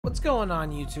What's going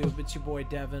on, YouTube? It's your boy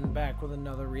Devin, back with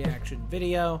another reaction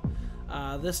video.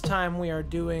 This time we are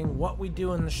doing What We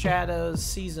Do in the Shadows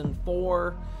Season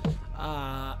 4,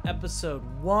 Episode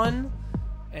 1.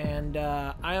 And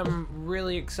I am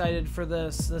really excited for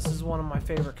this. This is one of my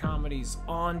favorite comedies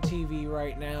on TV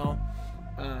right now,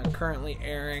 currently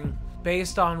airing.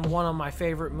 Based on one of my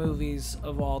favorite movies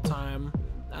of all time,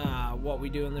 What We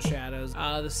Do in the Shadows.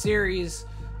 The series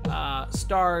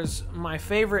stars my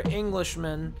favorite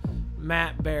Englishman,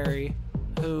 Matt Berry,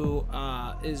 who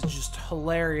is just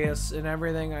hilarious in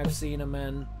everything I've seen him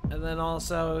in. And then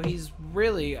also, he's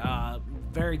really a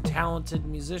very talented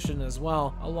musician as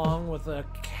well, along with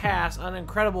an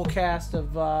incredible cast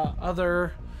of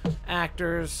other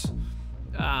actors.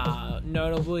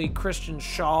 Notably, Christian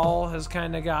Shaw has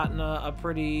kind of gotten a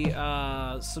pretty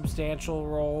substantial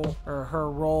role, or her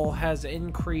role has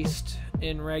increased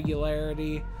in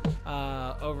regularity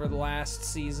over the last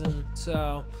season.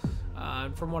 So,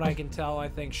 from what I can tell, I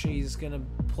think she's going to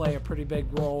play a pretty big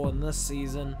role in this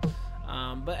season.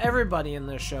 But everybody in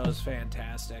this show is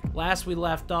fantastic. Last we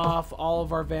left off, all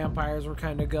of our vampires were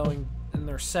kind of going in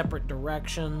their separate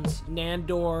directions.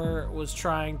 Nandor was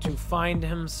trying to find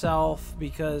himself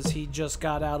because he just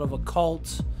got out of a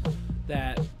cult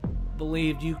that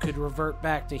believed you could revert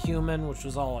back to human, which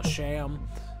was all a sham.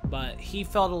 But he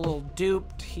felt a little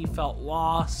duped. He felt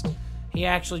lost. He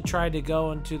actually tried to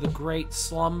go into the Great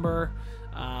Slumber,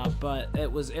 but it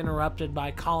was interrupted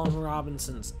by Colin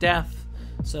Robinson's death.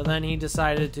 So then he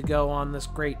decided to go on this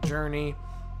great journey,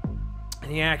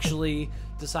 and he actually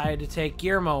decided to take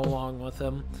Guillermo along with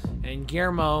him. And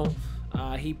Guillermo,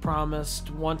 he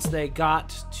promised once they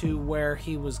got to where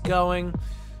he was going,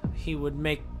 he would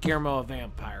make Guillermo a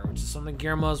vampire, which is something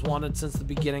Guillermo has wanted since the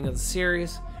beginning of the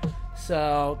series.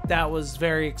 So that was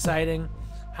very exciting.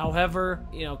 However,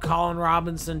 you know, Colin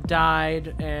Robinson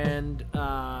died, and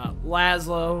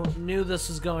Laszlo knew this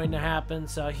was going to happen,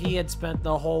 so he had spent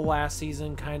the whole last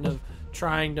season kind of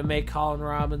trying to make Colin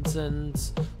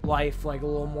Robinson's life like a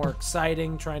little more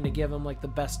exciting, trying to give him like the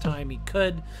best time he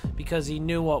could because he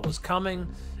knew what was coming.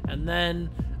 And then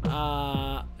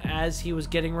as he was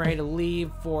getting ready to leave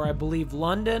for, I believe,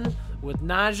 London with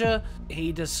Naja,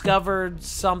 he discovered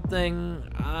something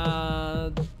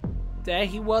that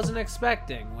he wasn't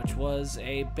expecting, which was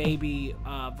a baby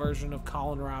version of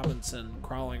Colin Robinson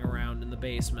crawling around in the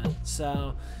basement.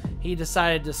 So he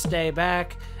decided to stay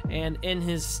back, and in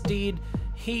his stead,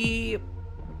 he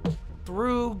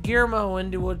threw Guillermo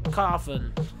into a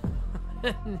coffin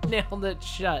and nailed it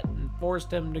shut and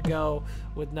forced him to go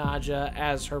with Naja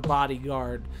as her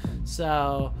bodyguard.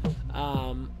 So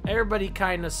everybody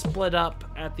kind of split up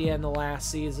at the end of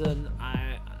last season.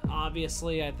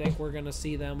 Obviously, I think we're going to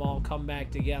see them all come back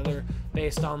together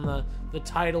based on the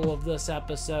title of this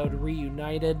episode,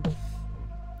 Reunited.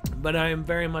 But I am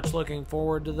very much looking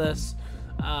forward to this.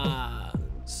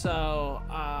 So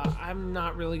I'm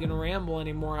not really going to ramble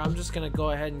anymore. I'm just going to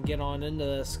go ahead and get on into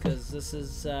this, because this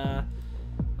is,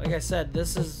 like I said,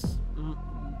 this is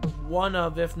one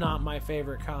of, if not my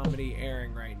favorite comedy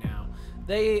airing right now.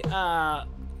 They,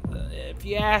 if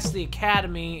you ask the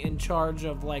Academy in charge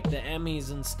of like the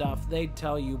Emmys and stuff, they'd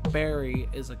tell you Barry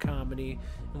is a comedy,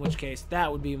 in which case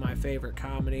that would be my favorite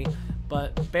comedy.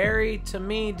 But Barry, to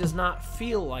me, does not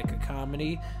feel like a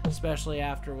comedy, especially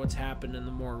after what's happened in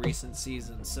the more recent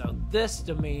seasons. So this,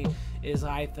 to me, is,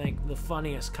 I think, the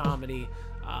funniest comedy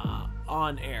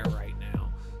on air right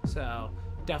now. So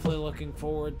definitely looking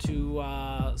forward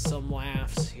to some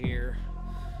laughs here.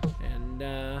 And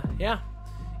yeah.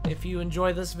 If you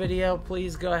enjoy this video,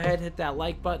 please go ahead, hit that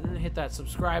like button, hit that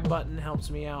subscribe button.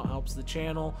 Helps me out, helps the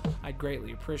channel. I'd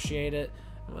greatly appreciate it.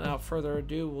 And without further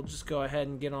ado, we'll just go ahead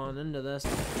and get on into this.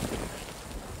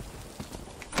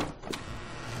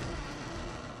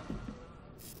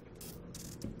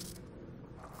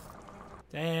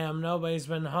 Damn, nobody's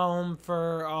been home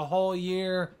for a whole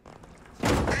year.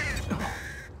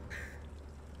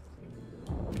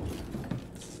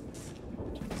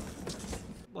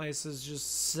 Place is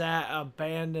just sat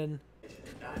abandoned.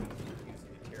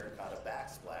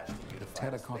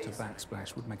 Terracotta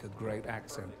backsplash would make a great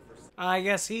accent. I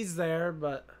guess he's there,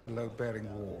 but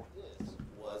Load-bearing wall.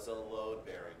 Was a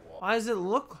load-bearing wall. why does it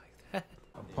look like that?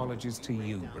 Apologies to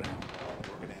you, Brown.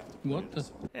 What the?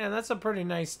 Yeah, that's a pretty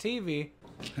nice TV.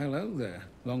 Hello there.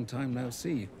 Long time no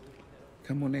see.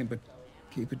 Come on in, but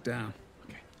keep it down.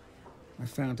 Okay. I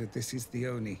found that this is the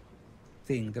only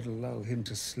thing that'll lull him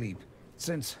to sleep.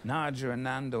 Since Naja and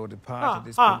Nandor departed,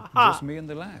 it's been just me and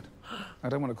the lad. I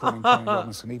don't want to call him Colin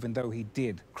Robinson, even though he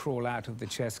did crawl out of the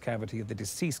chest cavity of the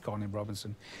deceased Colin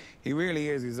Robinson. He really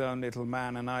is his own little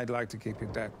man, and I'd like to keep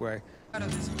it that way.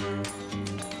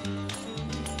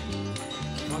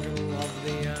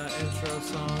 intro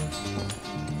song.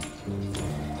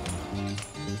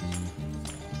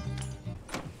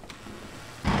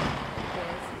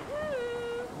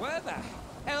 Where the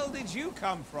hell did you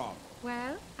come from?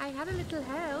 Well, I had a little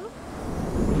help.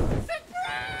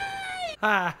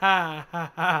 Ha ha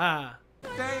ha ha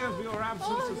Day of your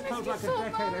absence has felt like a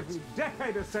decade every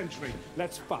decade a century.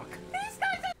 Let's fuck.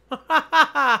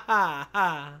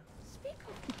 ha. Speak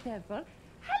of the devil.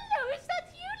 Hello, is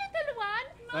that you, little one?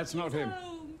 That's not him.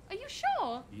 Are you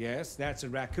sure? Yes, that's a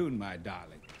raccoon, my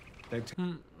darling. They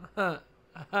Ha.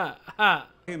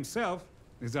 himself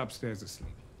is upstairs asleep.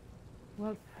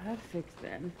 Well, perfect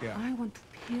then. Yeah. I want to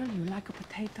peel you like a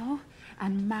potato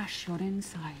and mash your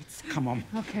insides. Come on.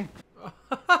 Okay.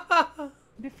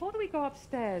 Before we go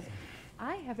upstairs,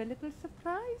 I have a little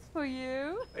surprise for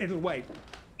you. It'll wait.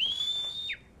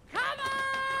 Come on!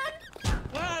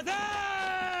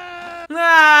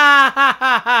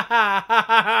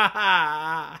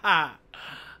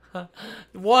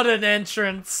 What an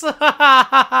entrance. It's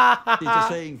a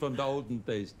saying from the olden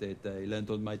days that I learned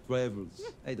on my travels.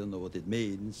 I don't know what it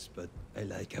means, but I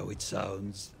like how it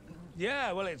sounds.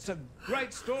 Yeah, well, it's a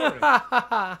great story.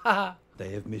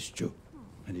 They have missed you,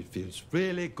 and it feels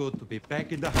really good to be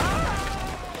back in the house.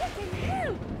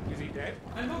 Is he dead?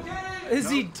 I'm okay. Is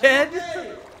he dead?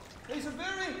 Okay. There's a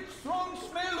very strong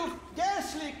smell of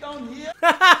gas leak down here.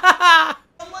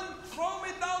 Someone throw me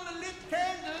down a lit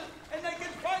candle and I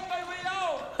can find my way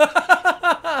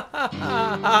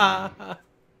out.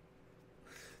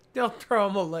 Don't throw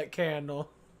him a lit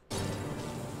candle.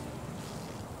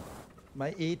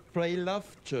 My eat, pray,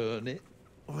 love journey.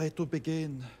 Where to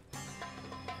begin?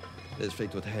 As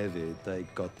fate would have it, I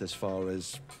got as far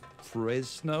as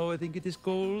Fresno, I think it is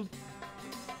called.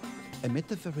 I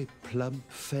met a very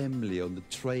plump family on the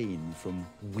train from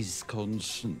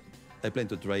Wisconsin. I plan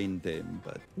to train them,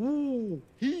 but... Ooh,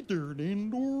 hey there,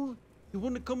 Nandor. You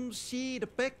want to come see the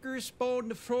Packers spawn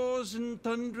the frozen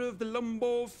tundra of the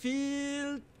Lambeau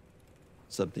Field?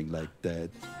 Something like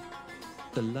that.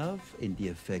 The love and the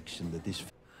affection that is...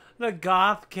 The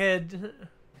goth kid.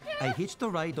 I hitched a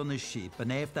ride on a ship,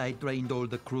 and after I trained all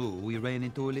the crew, we ran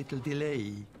into a little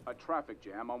delay. A traffic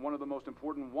jam on one of the most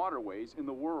important waterways in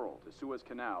the world. The Suez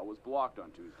Canal was blocked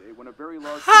on Tuesday when a very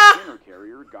large container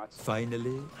carrier got...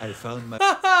 Finally, I found my...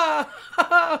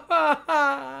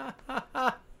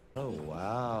 Oh,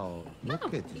 wow.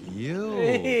 Look at you.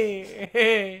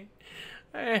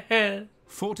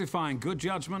 Fortifying good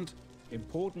judgment,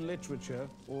 important literature,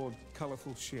 or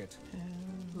colourful shit.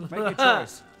 Make your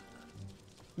choice.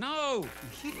 No!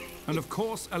 And of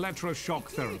course, electroshock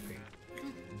therapy.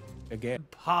 Again.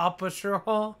 Paw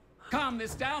Patrol. Calm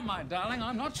this down, my darling.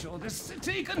 I'm not sure this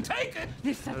city can take it.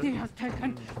 This city has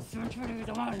taken centuries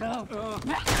of our love.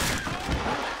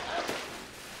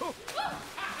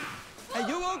 Are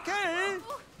you okay?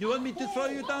 You want me to throw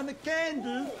you down a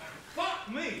candle? Fuck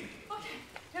me.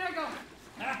 Here I go.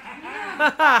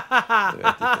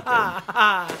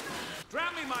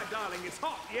 Drown me, my darling. It's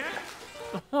hot, yeah?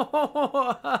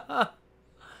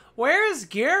 Where is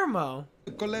Guillermo?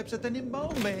 Collapse at any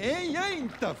moment, eh? You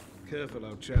ain't tough. Careful,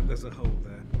 old chap. There's a hole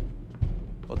there.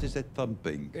 What is that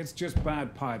thumping? It's just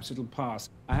bad pipes. It'll pass.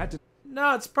 I had to...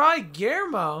 No, it's probably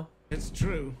Guillermo. It's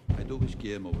true. I do wish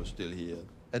Guillermo was still here.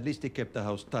 At least he kept the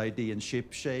house tidy and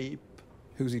ship-shape.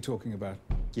 Who's he talking about?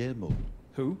 Guillermo.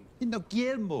 Who? You know,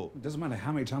 Guillermo. It doesn't matter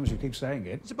how many times you keep saying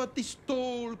it. It's about this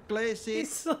tall, classic...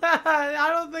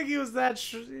 I don't think he was that.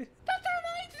 That reminds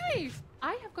me.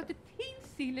 I have got a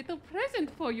teensy little present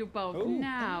for you both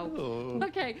now.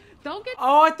 Okay, don't get...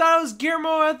 Oh, I thought it was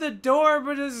Guillermo at the door,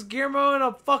 but it's Guillermo in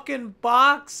a fucking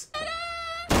box.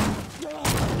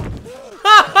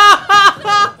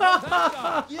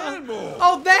 Guillermo!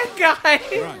 Oh, that guy.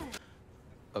 Right.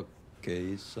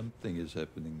 Okay, something is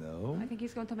happening now. I think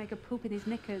he's going to make a poop in his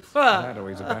knickers. That or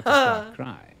he's about to start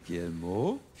crying.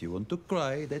 Guillermo, if you want to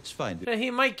cry, that's fine. He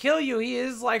might kill you. He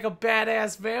is like a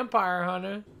badass vampire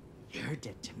hunter. You're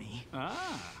dead to me.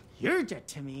 Ah. You're dead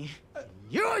to me.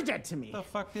 You're dead to me. What the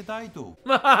fuck did I do?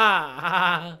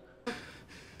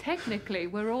 Technically,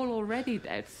 we're all already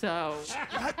dead, so...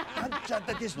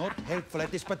 That is not helpful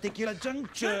at this particular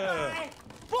juncture.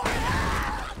 Guillermo,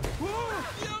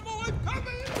 I'm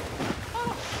coming!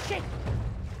 Oh, shit!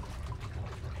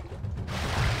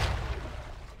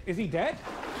 Is he dead?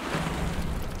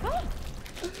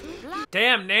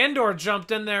 Damn, Nandor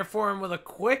jumped in there for him with a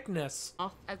quickness.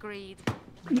 Agreed.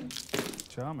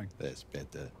 Charming. That's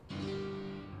better.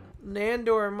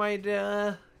 Nandor might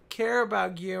care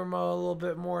about Guillermo a little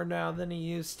bit more now than he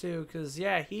used to, because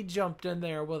yeah, he jumped in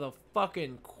there with a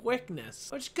fucking quickness.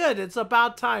 Which good, it's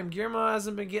about time. Guillermo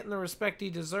hasn't been getting the respect he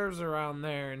deserves around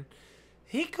there, and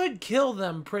He could kill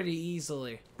them pretty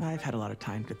easily. I've had a lot of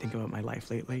time to think about my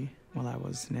life lately while I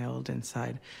was nailed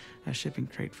inside a shipping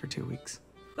crate for 2 weeks.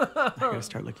 I gotta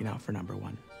start looking out for number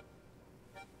one.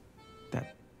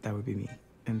 That would be me.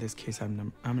 In this case,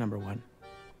 I'm number one.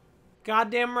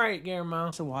 Goddamn right,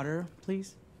 Guillermo. Some water,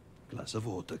 please. Glass of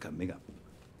water coming up.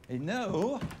 I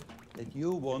know that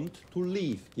you want to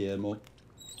leave, Guillermo.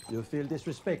 You feel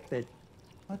disrespected.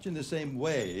 Much in the same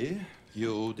way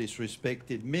you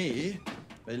disrespected me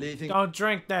by leaving Don't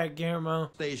drink that, Guillermo.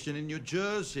 station in New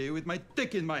Jersey with my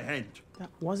dick in my hand.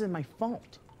 That wasn't my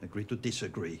fault. Agree to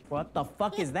disagree. What the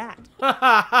fuck is that?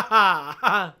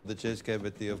 The chest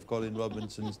cavity of Colin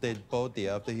Robinson's dead body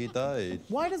after he died.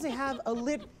 Why does it have a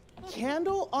lit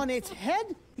candle on its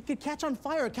head? It could catch on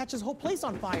fire, catch his whole place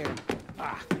on fire.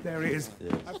 Ah, there he is.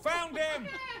 I found him!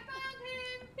 I found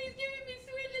him. He's giving me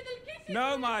sweet little kisses.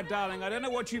 No, my darling, I don't know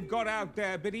what you've got out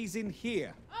there, but he's in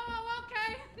here. Oh,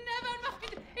 okay. Never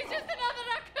mind. It's just another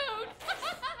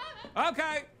raccoon.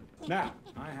 Okay. Now,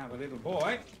 I have a little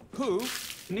boy who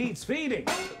needs feeding.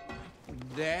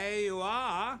 There you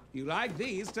are. You like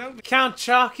these, don't you? Count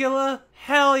Chocula?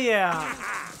 Hell yeah.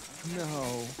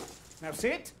 No. Now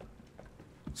sit.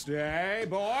 Stay,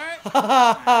 boy.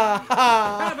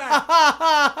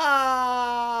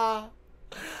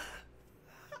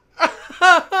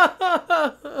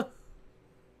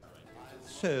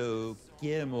 So,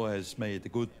 Guillermo has made a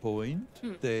good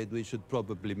point that we should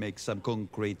probably make some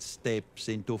concrete steps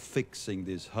into fixing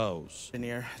this house.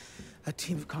 Engineer, a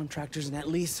team of contractors, and at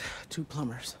least 2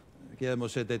 plumbers. Guillermo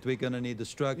said that we're gonna need a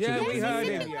structure. Yeah, that we He's heard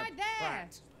sitting him. right there.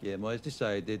 Guillermo has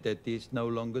decided that he's no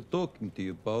longer talking to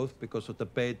you both because of the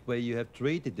bad way you have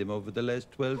treated him over the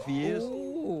last 12 years.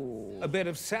 Ooh, a bit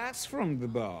of sass from the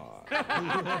bar.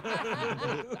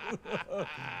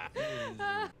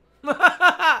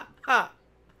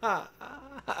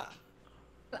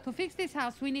 To fix this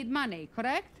house, we need money,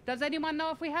 correct? Does anyone know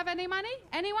if we have any money?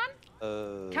 Anyone?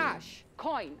 Cash,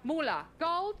 coin, moolah,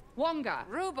 gold, wonga,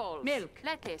 Rubles. milk,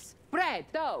 Lettuce. bread,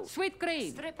 dough, sweet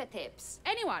cream. Stripper tips.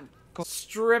 Anyone?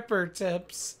 Stripper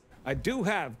tips. I do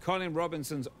have Colin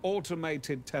Robinson's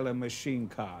automated teller machine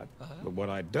card. But what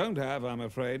I don't have, I'm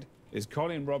afraid, is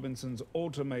Colin Robinson's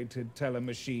automated teller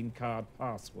machine card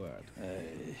password.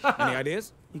 Any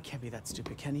ideas? You can't be that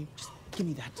stupid, can you? Just give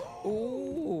me that.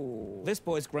 Ooh, this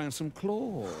boy's ground some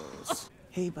claws.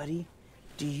 Hey, buddy,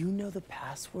 do you know the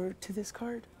password to this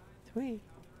card? 3.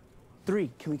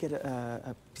 3. Can we get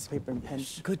a piece of paper and pen?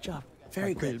 Good job.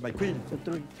 Very good. My quill. So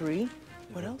 3. 3.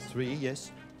 What else? 3,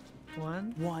 yes.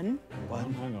 1, 1.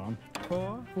 Hang on.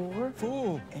 4, 4.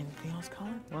 4. Anything else,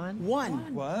 Colin? 1.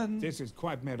 1. 1. This is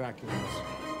quite miraculous.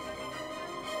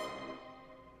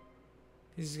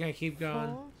 He's just gonna keep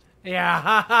going. Yeah,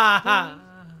 ha ha ha.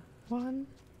 1,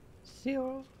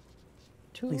 0,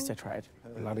 2. At least I tried.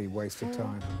 Bloody waste of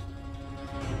time.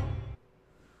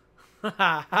 Ha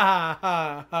ha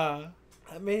ha ha.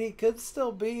 I mean, he could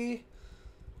still be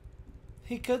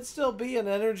an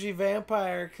energy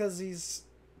vampire because he's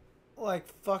like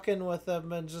fucking with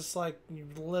them and just like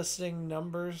listing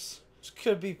numbers. Which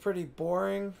could be pretty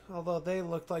boring, although they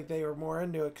looked like they were more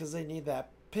into it because they need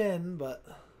that pin, but...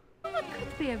 That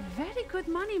could be a very good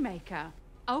moneymaker.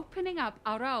 Opening up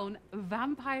our own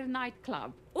vampire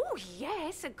nightclub. Oh,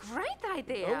 yes, a great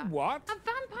idea. Oh, what? A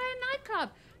vampire nightclub,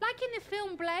 like in the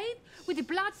film Blade, with the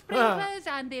blood sprinklers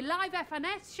and the live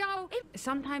FNS show.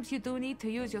 Sometimes you do need to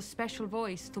use your special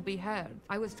voice to be heard.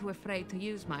 I was too afraid to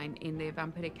use mine in the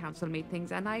Vampiric Council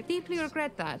meetings, and I deeply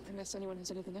regret that. Unless anyone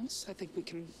has anything else, I think we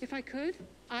can... If I could,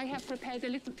 I have prepared a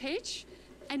little pitch.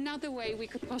 Another way we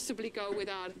could possibly go with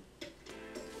our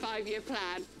 5-year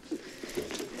plan.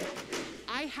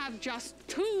 I have just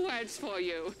 2 words for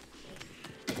you.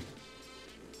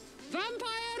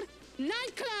 Vampire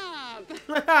Nightclub!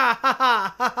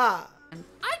 I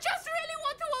just really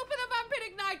want to open a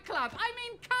vampiric nightclub. I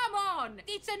mean, come on.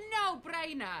 It's a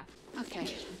no-brainer.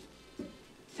 Okay.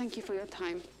 Thank you for your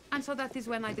time. And so that is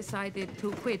when I decided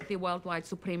to quit the Worldwide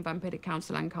Supreme Vampiric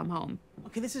Council and come home.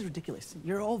 Okay, this is ridiculous.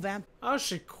 You're all vamp. Oh,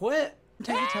 she quit.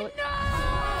 Tell it.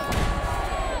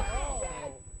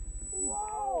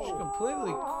 She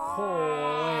completely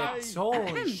quit.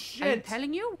 Holy I'm shit.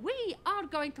 telling you, we are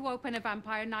going to open a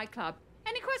vampire nightclub.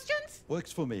 Any questions?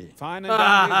 Works for me. Fine and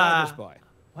dandy by this boy.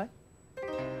 What?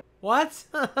 What?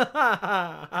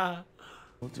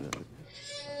 We'll do it.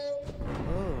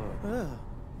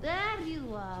 There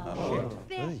you are. What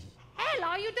the hell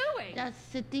are you doing?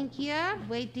 Just sitting here,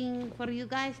 waiting for you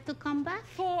guys to come back.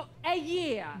 For a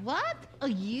year. What? A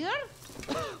year?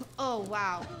 Oh,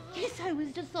 wow. Yes, I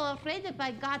was just so afraid if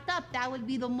I got up, that would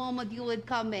be the moment you would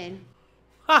come in.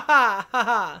 Ha ha ha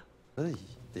ha. Hey,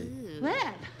 party.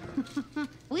 Well,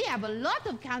 we have a lot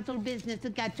of council business to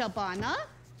catch up on, huh?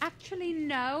 Actually,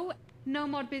 no. No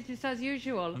more business as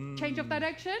usual. Change of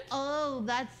direction? Oh,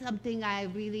 that's something I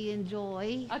really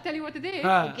enjoy. I'll tell you what it is.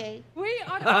 Okay. We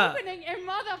are opening a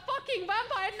motherfucking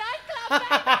vampire nightclub,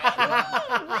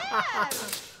 baby! Where?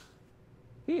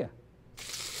 Here.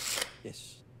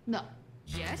 Yes. No.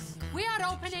 Yes, we are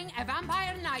opening a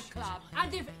vampire nightclub.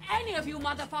 And if any of you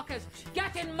motherfuckers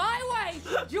get in my way,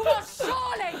 you will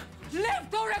surely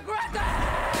live to regret it!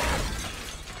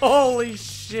 Holy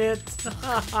shit. To the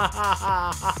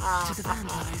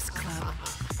Vampires Club.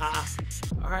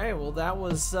 Alright, well that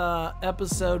was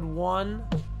episode 1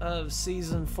 of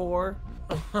season 4.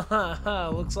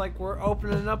 Looks like we're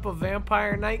opening up a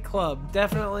vampire nightclub.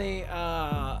 Definitely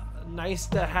nice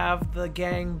to have the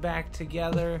gang back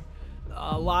together.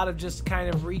 A lot of just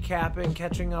kind of recapping,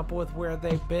 catching up with where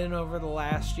they've been over the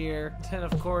last year. And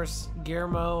of course,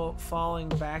 Guillermo falling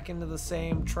back into the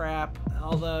same trap.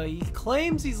 Although he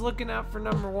claims he's looking out for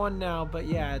number 1 now, but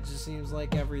yeah, it just seems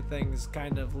like everything's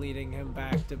kind of leading him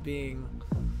back to being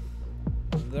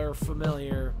their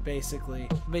familiar, basically.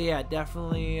 But yeah,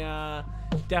 definitely a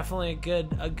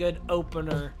good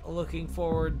opener. Looking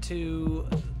forward to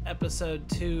episode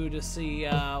 2 to see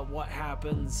what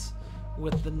happens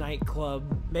with the nightclub.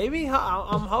 Maybe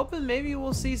I'm hoping maybe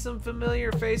we'll see some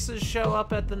familiar faces show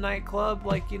up at the nightclub,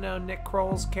 like, you know, Nick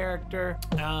Kroll's character,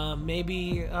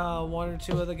 maybe 1 or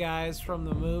 2 of the guys from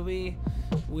the movie.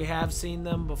 We have seen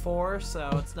them before, so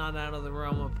it's not out of the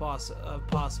realm of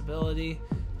possibility,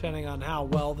 depending on how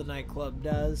well the nightclub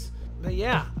does. But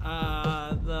yeah,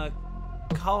 the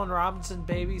Colin Robinson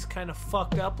baby's kind of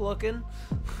fucked up looking.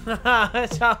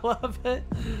 I love it.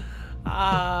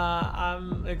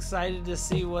 I'm excited to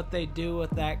see what they do with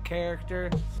that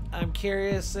character. I'm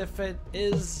curious if it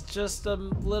is just a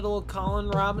little Colin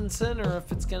Robinson or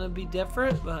if it's gonna be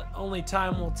different, but only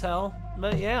time will tell.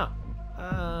 But yeah,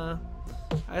 I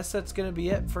guess that's gonna be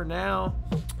it for now.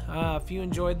 If you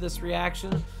enjoyed this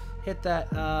reaction, hit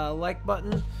that like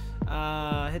button,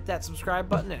 hit that subscribe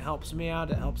button. It helps me out,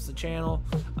 it helps the channel,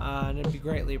 and it'd be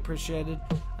greatly appreciated.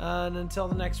 And until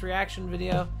the next reaction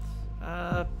video,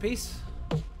 peace.